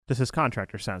This is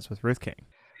Contractor Sense with Ruth King.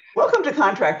 Welcome to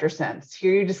Contractor Sense.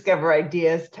 Here you discover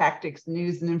ideas, tactics,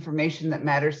 news, and information that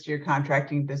matters to your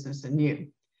contracting business and you.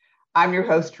 I'm your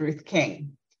host, Ruth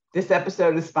King. This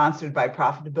episode is sponsored by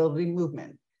Profitability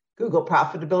Movement. Google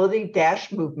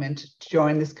Profitability-Movement to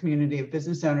join this community of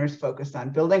business owners focused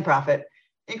on building profit,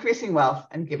 increasing wealth,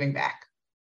 and giving back.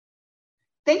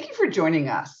 Thank you for joining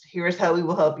us. Here is how we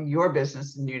will help your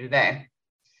business and you today.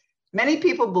 Many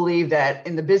people believe that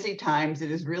in the busy times,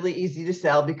 it is really easy to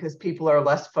sell because people are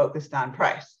less focused on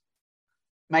price.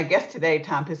 My guest today,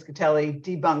 Tom Piscitelli,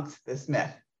 debunks this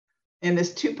myth. In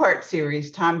this two-part series,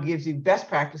 Tom gives you best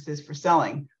practices for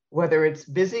selling, whether it's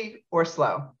busy or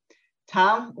slow.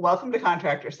 Tom, welcome to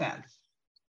Contractor Sense.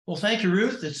 Well, thank you,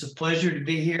 Ruth. It's a pleasure to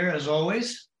be here as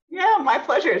always. Yeah, my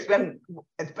pleasure. It's been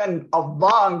a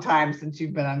long time since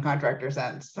you've been on Contractor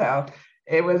Sense. So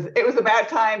it was about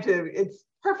time it's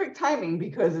perfect timing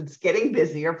because it's getting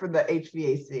busier for the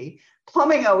HVAC.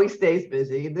 Plumbing always stays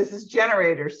busy. This is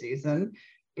generator season,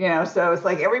 so it's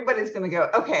like everybody's going to go,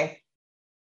 okay,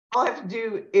 all I have to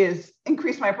do is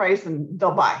increase my price and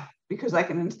they'll buy because I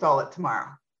can install it tomorrow.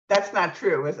 That's not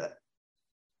true, is it?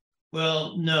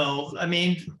 Well, no. I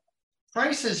mean,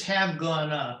 prices have gone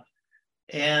up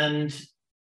and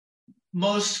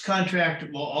all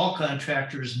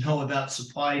contractors know about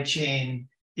supply chain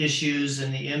issues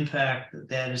and the impact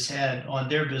that has had on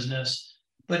their business.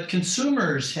 But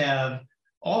consumers have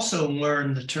also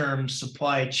learned the term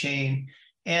supply chain,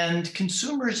 and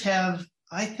consumers have,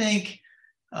 I think,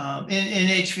 in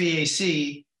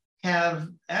HVAC, have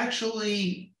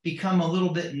actually become a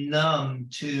little bit numb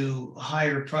to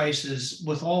higher prices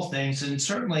with all things, and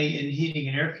certainly in heating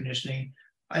and air conditioning.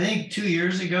 I think 2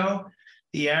 years ago,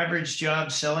 the average job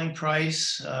selling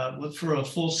price for a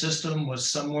full system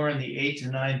was somewhere in the $8,000 to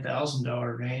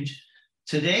 $9,000 range.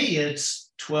 Today,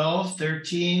 it's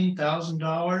 $12,000,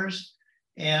 $13,000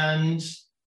 and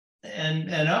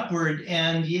upward.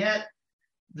 And yet,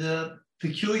 the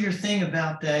peculiar thing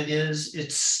about that is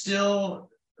it's still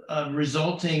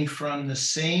resulting from the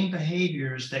same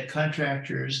behaviors that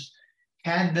contractors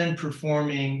had been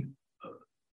performing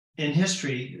in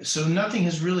history. So nothing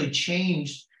has really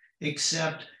changed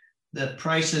except the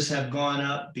prices have gone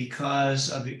up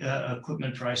because of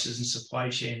equipment prices and supply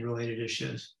chain related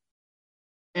issues.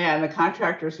 And the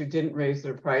contractors who didn't raise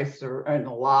their price are in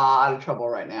a lot of trouble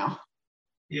right now.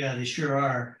 Yeah, they sure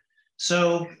are.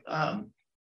 So I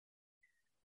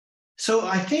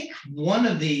think one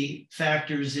of the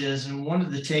factors is, and one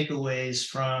of the takeaways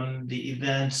from the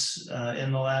events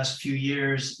in the last few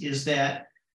years is that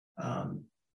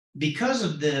because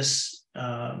of this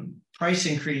price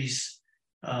increase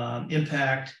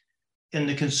impact in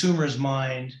the consumer's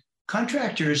mind,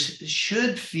 contractors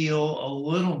should feel a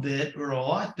little bit or a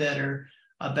lot better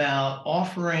about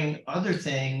offering other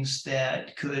things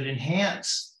that could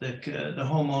enhance the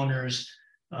homeowner's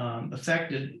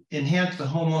enhance the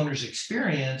homeowner's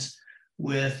experience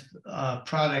with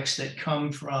products that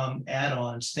come from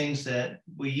add-ons, things that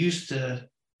we used to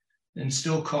and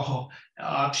still call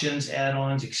options,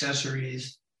 add-ons,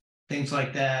 accessories, things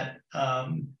like that.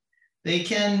 They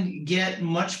can get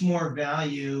much more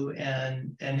value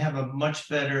and have a much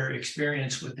better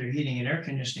experience with their heating and air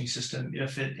conditioning system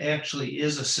if it actually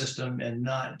is a system and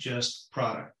not just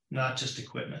product, not just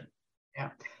equipment.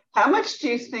 Yeah. How much do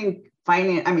you think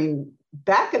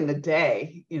back in the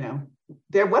day,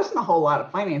 there wasn't a whole lot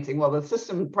of financing. Well, the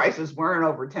system prices weren't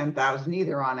over 10,000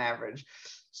 either on average.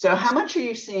 So how much are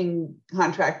you seeing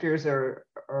contractors or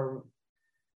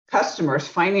customers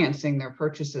financing their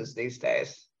purchases these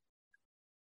days?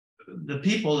 The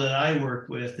people that I work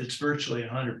with, it's virtually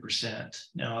 100%.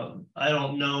 Now, I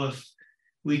don't know if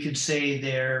we could say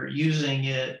they're using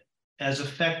it as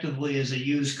effectively as a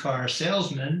used car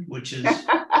salesman, which is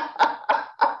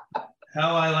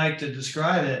how I like to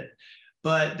describe it,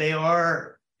 but they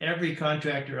are. Every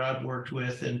contractor I've worked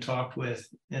with and talked with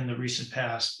in the recent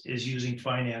past is using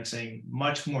financing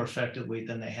much more effectively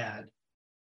than they had.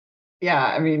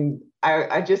 Yeah,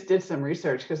 I just did some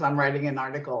research because I'm writing an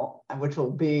article, which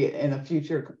will be in a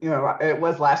future, it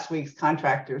was last week's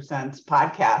Contractor Sense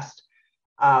podcast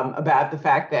about the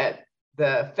fact that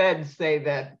the feds say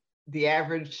that the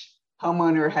average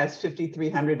homeowner has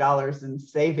 $5,300 in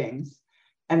savings.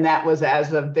 And that was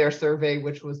as of their survey,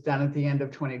 which was done at the end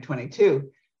of 2022.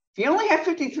 If you only have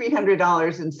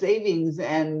 $5,300 in savings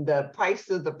and the price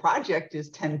of the project is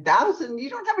 $10,000, you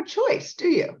don't have a choice, do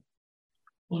you?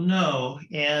 Well, no.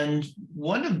 And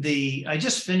I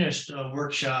just finished a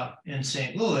workshop in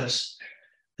St. Louis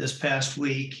this past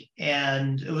week,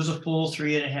 and it was a full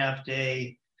 3.5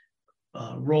 day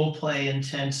role play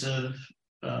intensive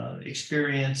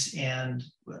experience, and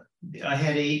I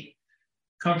had 8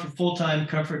 full-time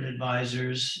comfort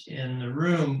advisors in the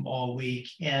room all week,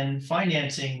 and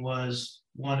financing was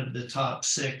one of the top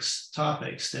 6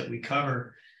 topics that we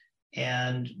cover.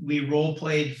 And we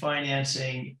role-played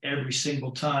financing every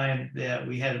single time that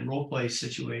we had a role-play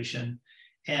situation.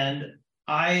 And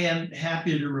I am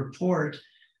happy to report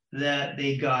that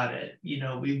they got it.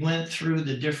 We went through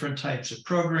the different types of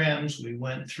programs. We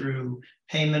went through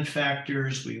payment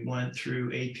factors. We went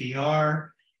through APR.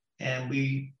 And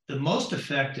the most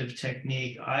effective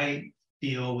technique I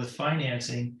feel with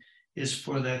financing is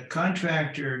for the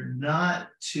contractor not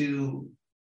to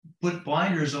put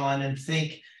blinders on and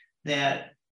think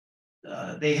that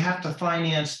they have to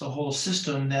finance the whole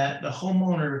system, that the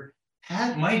homeowner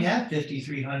might have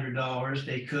 $5,300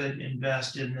 they could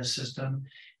invest in the system.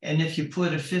 And if you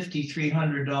put a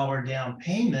 $5,300 down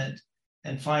payment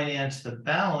and finance the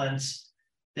balance,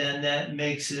 then that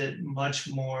makes it much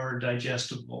more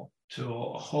digestible to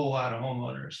a whole lot of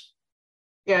homeowners.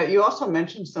 Yeah, you also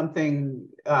mentioned something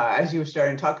as you were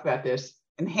starting to talk about this,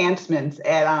 enhancements,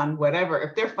 add-on, whatever.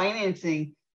 If they're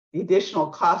financing, the additional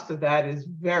cost of that is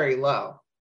very low.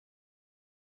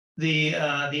 The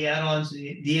add-ons,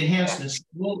 the enhancements,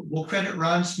 we'll credit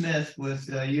Ron Smith with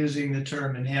using the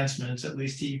term enhancements. At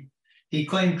least he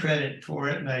claimed credit for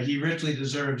it, and he richly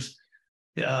deserves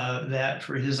that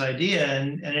for his idea.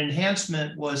 And an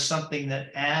enhancement was something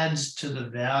that adds to the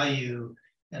value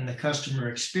and the customer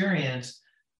experience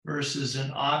versus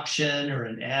an option or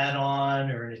an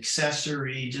add-on or an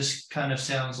accessory. Just kind of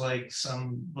sounds like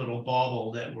some little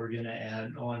bauble that we're going to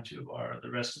add on to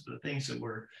the rest of the things that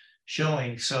we're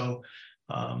showing. So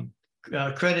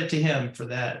credit to him for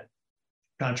that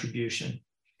contribution.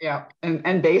 Yeah,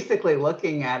 and basically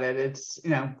looking at it, it's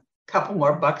a couple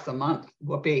more bucks a month.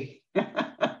 Whoopee.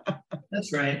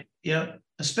 That's right. Yep.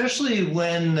 Especially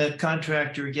when the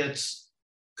contractor gets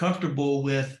comfortable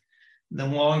with the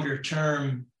longer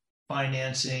term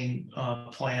financing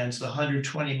plans, the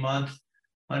 120 month,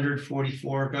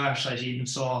 144. Gosh, I even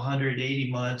saw 180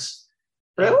 months.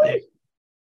 Really?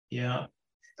 Yeah.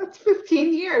 That's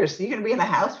 15 years. You're going to be in the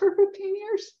house for 15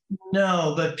 years?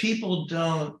 No, but people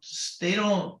don't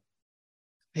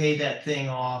pay that thing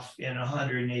off in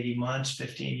 180 months,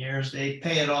 15 years. They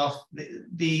pay it off.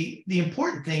 The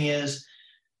important thing is,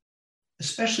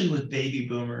 especially with baby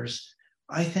boomers,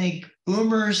 I think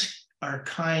boomers are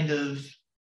kind of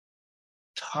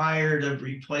tired of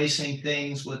replacing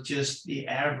things with just the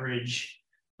average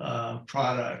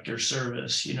product or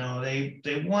service.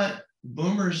 They want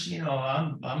boomers.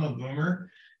 I'm a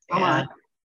boomer. Come on.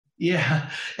 Yeah.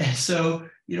 And so,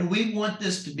 we want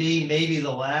this to be maybe the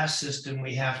last system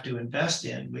we have to invest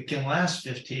in. We can last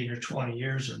 15 or 20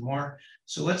 years or more.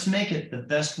 So let's make it the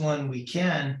best one we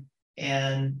can.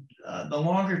 And the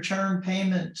longer term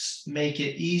payments make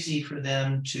it easy for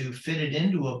them to fit it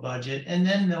into a budget. And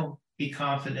then they'll be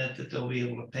confident that they'll be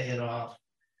able to pay it off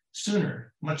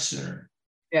sooner, much sooner.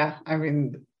 Yeah. I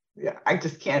mean, yeah, I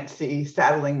just can't see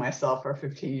saddling myself for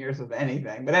 15 years of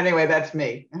anything. But anyway, that's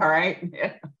me. All right.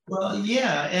 Yeah. Well,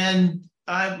 yeah. And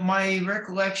my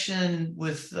recollection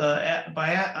with, I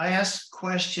asked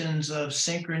questions of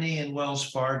Synchrony and Wells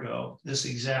Fargo, this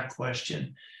exact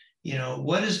question,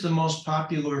 what is the most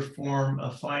popular form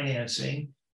of financing?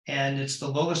 And it's the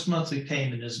lowest monthly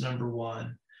payment is number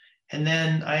 1. And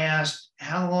then I asked,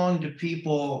 how long do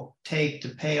people take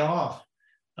to pay off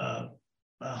a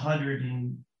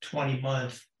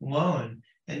 120-month loan?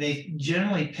 And they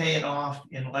generally pay it off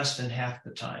in less than half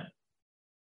the time.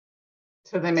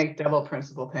 So they make double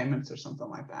principal payments or something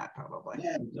like that, probably.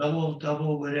 Yeah,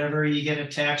 double whatever. You get a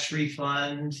tax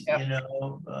refund, Yep.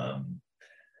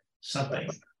 Something.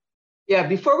 Yeah,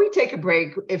 before we take a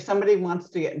break, if somebody wants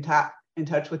to get in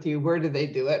touch with you, where do they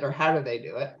do it or how do they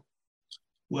do it?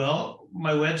 Well,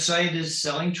 my website is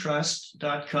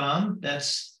sellingtrust.com.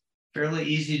 That's fairly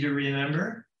easy to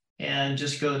remember. And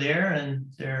just go there, and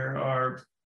there are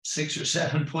 6 or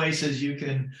 7 places you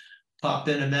can pop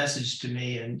in a message to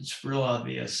me, and it's real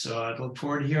obvious. So I'd look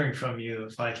forward to hearing from you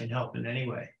if I can help in any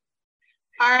way.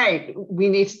 All right, we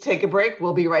need to take a break.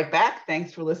 We'll be right back.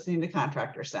 Thanks for listening to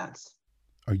Contractor Sense.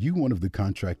 Are you one of the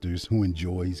contractors who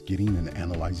enjoys getting and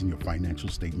analyzing your financial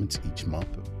statements each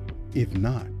month? If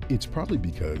not, it's probably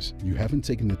because you haven't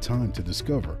taken the time to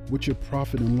discover what your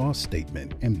profit and loss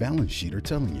statement and balance sheet are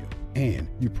telling you. And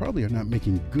you probably are not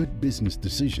making good business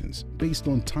decisions based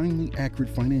on timely, accurate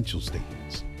financial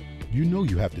statements. You know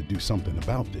you have to do something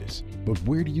about this, but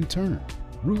where do you turn?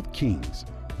 Ruth King's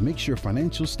makes your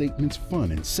financial statements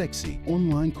fun and sexy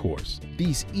online course.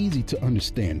 These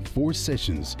easy-to-understand 4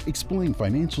 sessions explain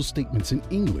financial statements in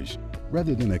English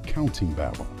rather than accounting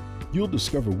babble. You'll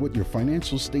discover what your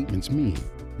financial statements mean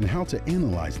and how to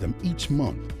analyze them each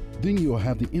month. Then you'll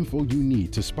have the info you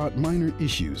need to spot minor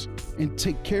issues and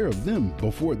take care of them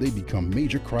before they become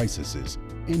major crises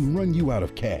and run you out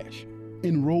of cash.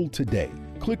 Enroll today.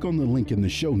 Click on the link in the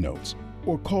show notes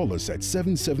or call us at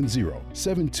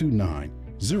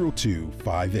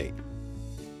 770-729-0258.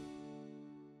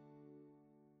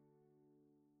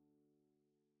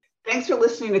 Thanks for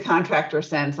listening to Contractor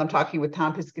Sense. I'm talking with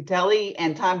Tom Piscitelli.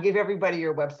 And Tom, give everybody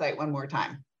your website one more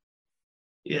time.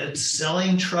 It's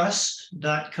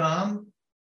sellingtrust.com.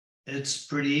 It's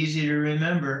pretty easy to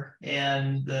remember.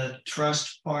 And the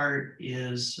trust part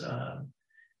is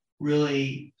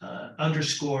really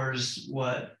underscores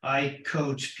what I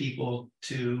coach people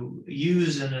to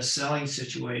use in a selling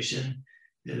situation.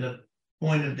 The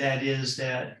point of that is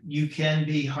that you can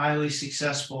be highly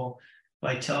successful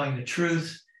by telling the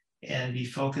truth and be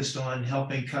focused on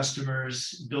helping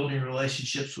customers, building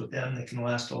relationships with them that can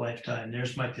last a lifetime.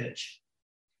 There's my pitch.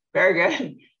 Very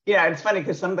good. Yeah, it's funny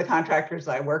because some of the contractors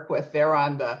I work with, they're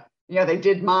on the, they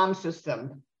did mom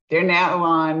system. They're now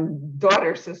on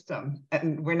daughter system,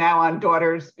 and we're now on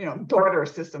daughter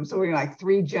system. So we're like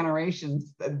 3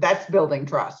 generations. That's building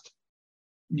trust.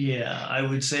 Yeah, I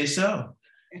would say so.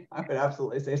 I would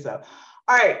absolutely say so.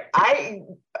 All right. I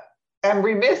am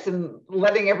remiss in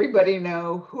letting everybody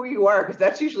know who you are, because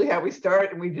that's usually how we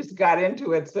start, and we just got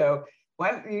into it. So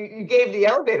you gave the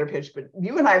elevator pitch, but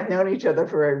you and I have known each other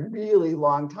for a really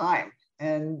long time,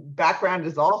 and background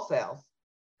is all sales,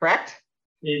 correct?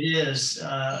 It is.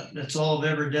 That's all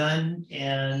I've ever done,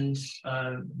 and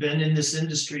been in this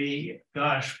industry,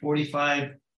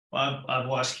 45, I've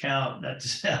lost count.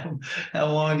 That's how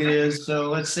long it is. So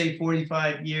let's say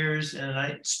 45 years, and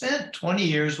I spent 20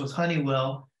 years with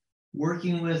Honeywell,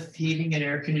 working with heating and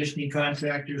air conditioning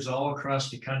contractors all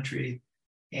across the country.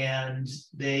 And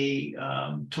they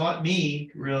taught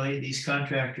me, really, these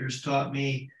contractors taught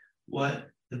me what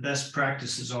the best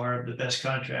practices are of the best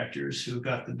contractors who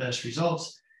got the best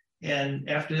results. And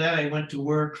after that, I went to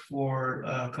work for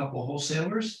a couple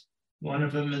wholesalers, one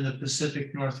of them in the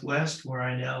Pacific Northwest, where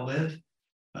I now live.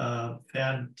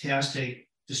 Fantastic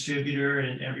distributor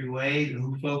in every way,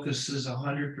 who focuses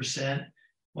 100%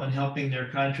 on helping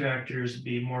their contractors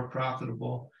be more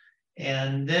profitable.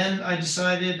 And then I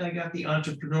decided I got the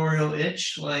entrepreneurial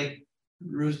itch, like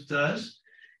Ruth does,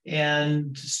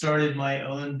 and started my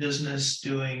own business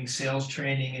doing sales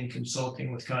training and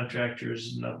consulting with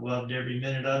contractors. And I've loved every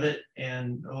minute of it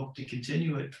and hope to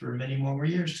continue it for many more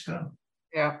years to come.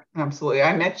 Yeah, absolutely.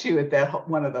 I met you at that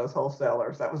one of those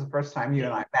wholesalers. That was the first time you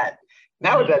and I met.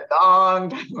 That was a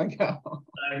long time ago.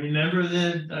 I remember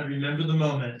the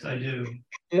moment. I do.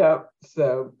 Yeah.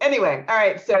 So anyway, all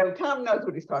right. So Tom knows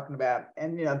what he's talking about.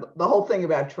 And, the whole thing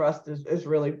about trust is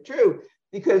really true,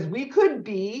 because we could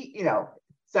be,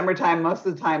 summertime, most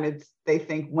of the time they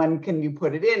think, when can you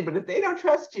put it in? But if they don't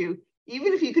trust you,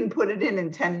 even if you can put it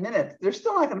in 10 minutes, they're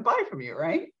still not going to buy from you,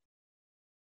 right?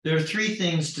 There are 3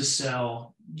 things to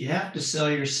sell. You have to sell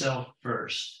yourself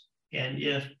first. And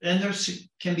there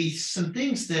can be some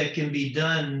things that can be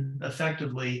done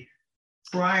effectively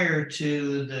prior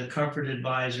to the comfort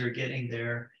advisor getting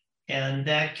there. And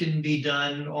that can be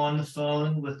done on the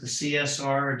phone with the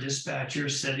CSR or dispatcher,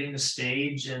 setting the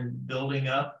stage and building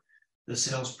up the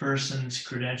salesperson's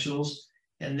credentials.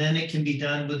 And then it can be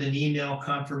done with an email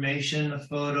confirmation, a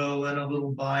photo, and a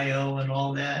little bio and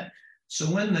all that. So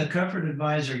when the comfort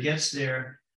advisor gets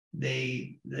there,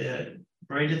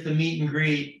 right at the meet and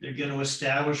greet, they're going to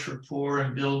establish rapport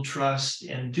and build trust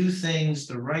and do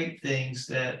the right things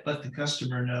that let the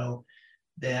customer know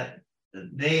that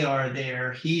they are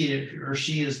there, he or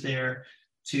she is there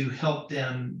to help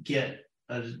them get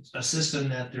a system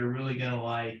that they're really going to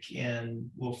like and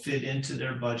will fit into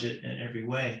their budget in every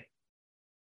way.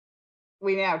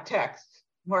 We now text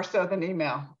more so than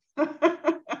email.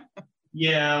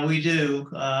 Yeah, we do.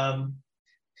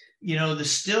 The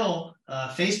still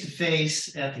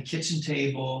face-to-face at the kitchen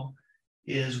table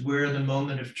is where the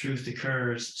moment of truth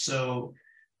occurs. So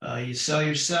you sell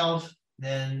yourself,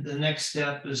 then the next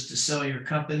step is to sell your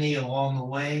company along the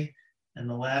way. And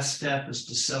the last step is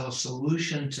to sell a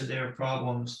solution to their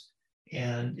problems.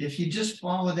 And if you just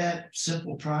follow that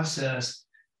simple process,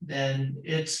 then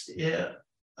it's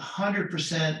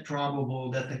 100%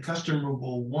 probable that the customer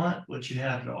will want what you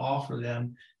have to offer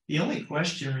them. The only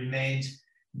question remains,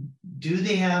 do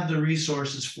they have the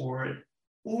resources for it?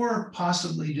 Or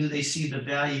possibly do they see the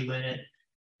value in it?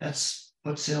 That's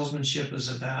what salesmanship is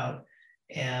about.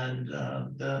 And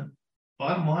the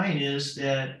bottom line is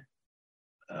that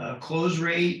close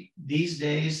rate these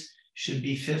days should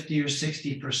be 50 or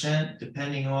 60%,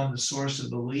 depending on the source of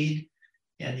the lead.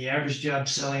 And the average job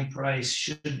selling price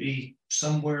should be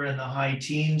somewhere in the high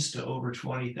teens to over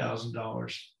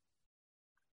 $20,000.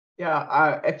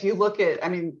 Yeah, if you look at, I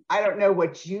mean, I don't know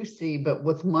what you see, but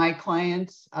with my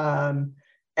clients, and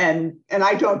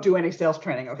I don't do any sales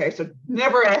training. Okay, so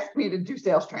never ask me to do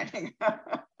sales training.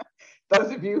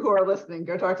 Those of you who are listening,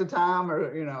 go talk to Tom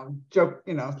or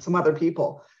some other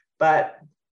people. But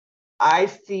I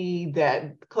see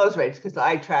that close rates, because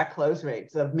I track close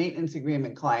rates of maintenance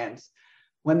agreement clients.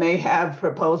 When they have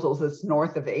proposals, it's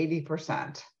north of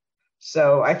 80%.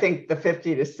 So I think the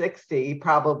 50 to 60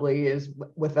 probably is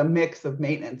with a mix of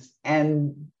maintenance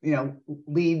and,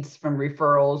 leads from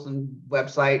referrals and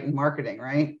website and marketing,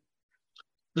 right?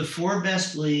 The 4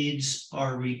 best leads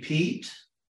are repeat,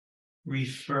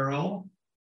 referral,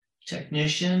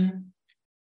 technician,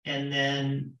 and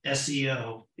then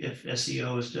SEO, if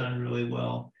SEO is done really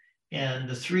well. And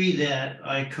the 3 that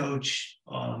I coach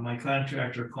my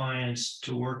contractor clients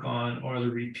to work on are the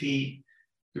repeat,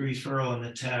 the referral, and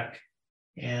the tech.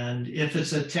 And if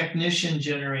it's a technician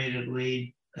generated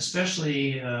lead,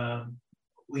 especially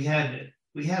we had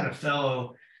a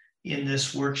fellow in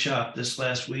this workshop this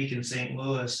last week in St.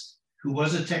 Louis who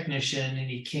was a technician, and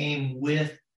he came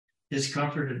with his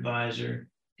comfort advisor,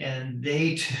 and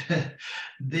they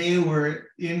were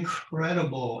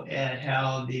incredible at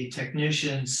how the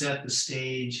technician set the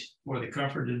stage for the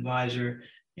comfort advisor.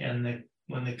 And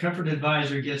when the comfort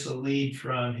advisor gets a lead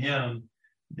from him,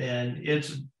 then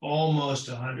it's almost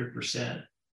 100%.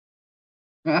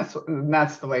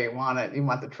 That's the way you want it. You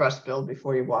want the trust build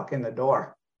before you walk in the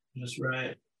door. That's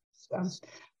right.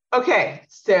 Okay,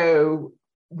 so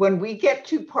when we get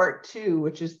to part 2,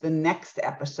 which is the next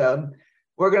episode,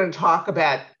 we're going to talk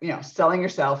about, selling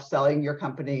yourself, selling your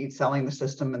company, selling the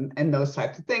system, and those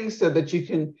types of things, so that you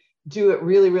can do it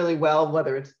really, really well,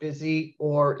 whether it's busy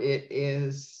or it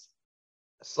is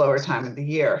a slower time of the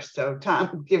year. So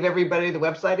Tom, give everybody the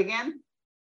website again.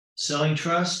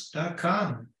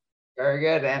 Sellingtrust.com. Very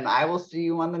good. And I will see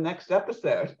you on the next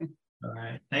episode. All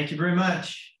right. Thank you very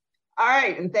much. All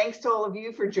right. And thanks to all of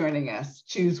you for joining us.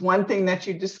 Choose one thing that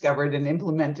you discovered and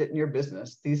implement it in your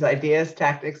business. These ideas,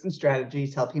 tactics, and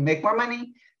strategies help you make more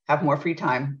money, have more free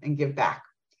time, and give back.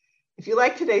 If you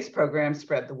like today's program,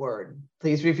 spread the word.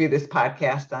 Please review this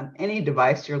podcast on any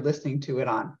device you're listening to it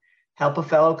on. Help a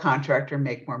fellow contractor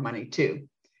make more money too.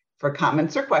 For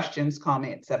comments or questions, call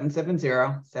me at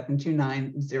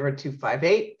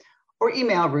 770-729-0258 or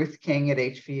email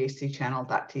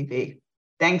ruthking@hvacchannel.tv.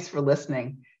 Thanks for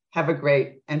listening. Have a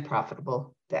great and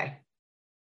profitable day.